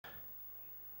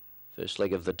First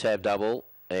leg of the tab double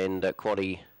and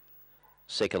quaddy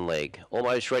second leg.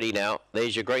 Almost ready now.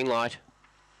 There's your green light.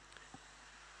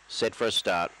 Set for a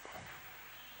start.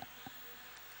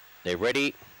 They're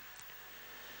ready.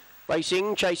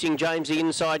 Racing, Chasing James, the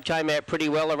inside came out pretty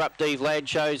well. Eruptive Lad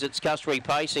shows its customary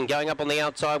pace, and going up on the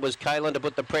outside was Kalen to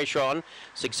put the pressure on.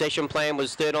 Succession Plan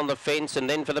was third on the fence, and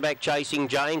then for the back Chasing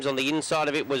James. On the inside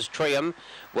of it was Trium.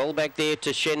 Well back there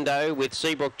to Shendo with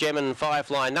Seabrook Gem and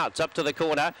Firefly Nuts. Up to the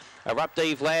corner,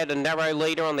 Eruptive Lad and narrow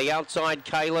leader. On the outside,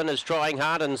 Kalen is trying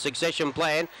hard, and Succession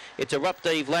Plan. It's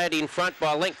Eruptive Lad in front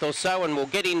by a length or so, and will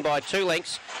get in by 2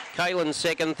 lengths. Kalen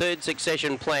second, third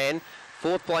Succession Plan.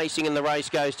 Fourth placing in the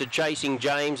race goes to Chasing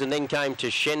James, and then came to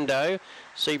Shendo,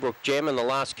 Seabrook Gem, and the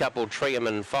last couple Trium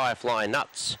and Firefly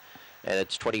Nuts. And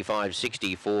it's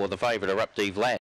 25.60 for the favourite Eruptive Lad.